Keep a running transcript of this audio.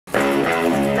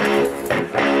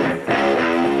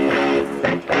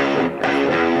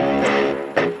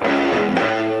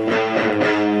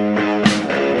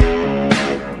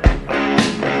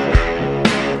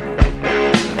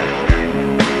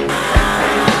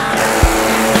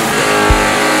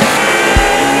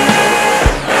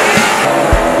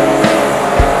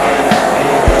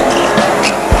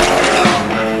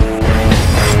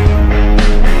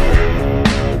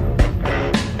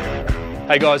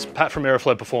Hey guys, Pat from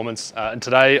Aeroflow Performance, and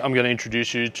today I'm going to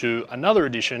introduce you to another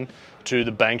addition to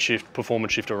the Bankshift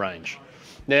Performance Shifter range.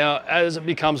 Now, as it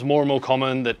becomes more and more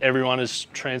common that everyone is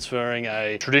transferring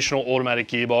a traditional automatic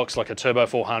gearbox like a Turbo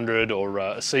 400 or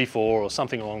a C4 or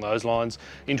something along those lines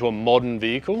into a modern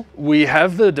vehicle, we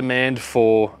have the demand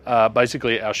for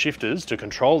basically our shifters to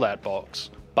control that box,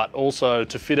 but also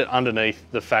to fit it underneath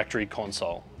the factory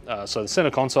console. So the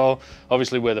center console,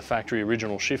 obviously where the factory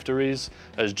original shifter is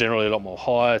generally a lot more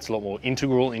high. It's a lot more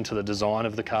integral into the design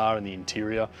of the car and the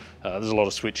interior. There's a lot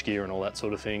of switch gear and all that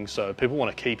sort of thing. So people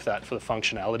want to keep that for the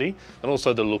functionality and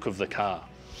also the look of the car.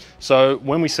 So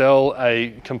when we sell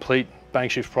a complete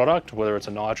Bankshift product, whether it's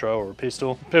a Nitro or a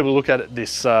Pistol, people look at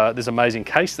this amazing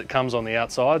case that comes on the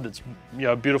outside that's, you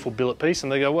know, a beautiful billet piece,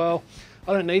 and they go, well,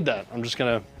 I don't need that. I'm just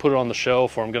going to put it on the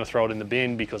shelf, or I'm going to throw it in the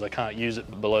bin because I can't use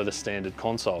it below the standard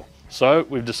console. So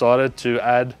we've decided to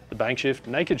add the Bankshift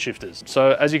naked shifters.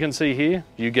 So as you can see here,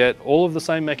 you get all of the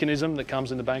same mechanism that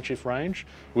comes in the Bankshift range,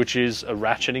 which is a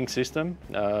ratcheting system.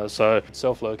 So it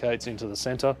self-locates into the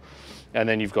center, and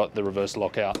then you've got the reverse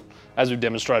lockout, as we've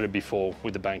demonstrated before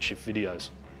with the Bankshift videos.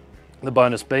 The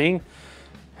bonus being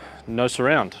no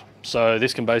surround. So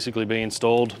this can basically be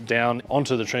installed down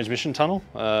onto the transmission tunnel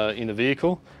in the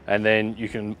vehicle, and then you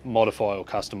can modify or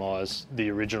customize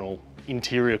the original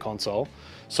interior console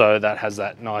so that has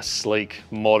that nice, sleek,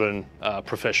 modern,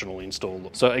 professional install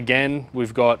look. So again,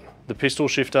 we've got the Pistol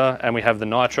shifter and we have the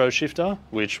Nitro shifter,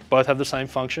 which both have the same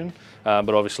function, but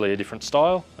obviously a different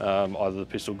style, either the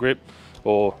Pistol grip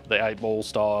or the 8-ball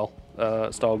style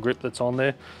grip that's on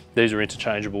there. These are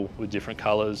interchangeable with different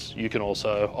colors. You can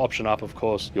also option up, of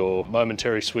course, your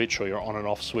momentary switch or your on and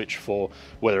off switch for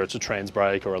whether it's a trans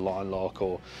brake or a line lock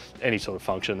or any sort of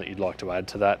function that you'd like to add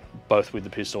to that, both with the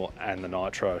Pistol and the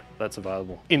Nitro. That's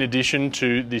available. In addition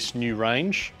to this new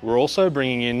range, we're also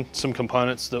bringing in some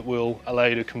components that will allow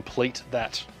you to complete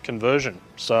that conversion.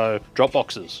 So drop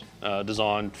boxes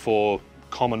designed for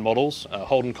common models,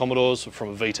 Holden Commodores from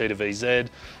a VT to VZ,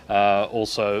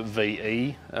 also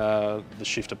VE, the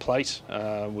shifter plate,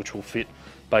 which will fit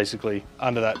basically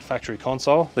under that factory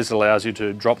console. This allows you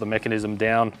to drop the mechanism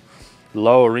down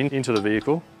lower into the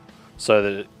vehicle so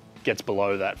that it gets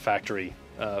below that factory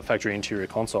interior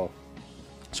console.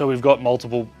 So we've got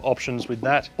multiple options with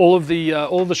that. All of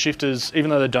the shifters, even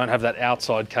though they don't have that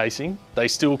outside casing, they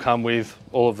still come with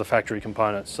all of the factory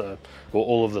components, or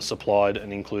all of the supplied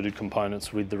and included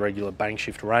components with the regular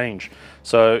Bankshift range.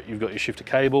 So you've got your shifter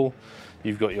cable,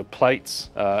 you've got your plates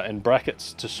and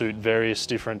brackets to suit various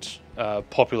different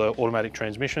popular automatic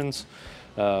transmissions,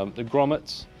 the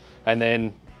grommets, and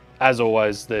then as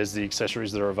always, there's the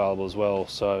accessories that are available as well.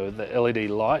 So the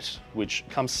LED light, which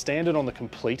comes standard on the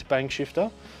complete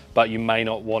Bankshifter, but you may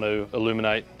not want to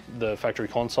illuminate the factory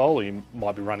console, or you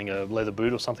might be running a leather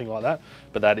boot or something like that,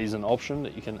 but that is an option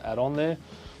that you can add on there.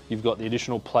 You've got the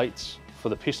additional plates for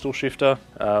the Pistol shifter,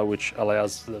 which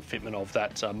allows the fitment of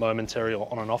that momentary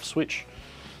or on and off switch.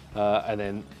 And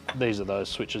then these are those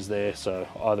switches there. So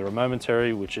either a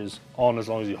momentary, which is on as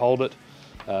long as you hold it,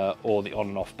 or the on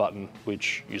and off button,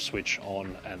 which you switch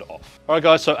on and off. All right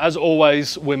guys, so as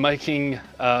always, we're making,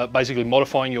 basically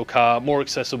modifying your car more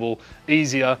accessible,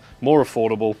 easier, more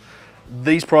affordable.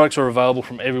 These products are available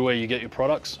from everywhere you get your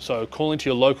products, so call into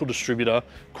your local distributor,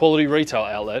 quality retail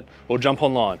outlet, or jump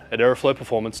online at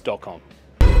aeroflowperformance.com.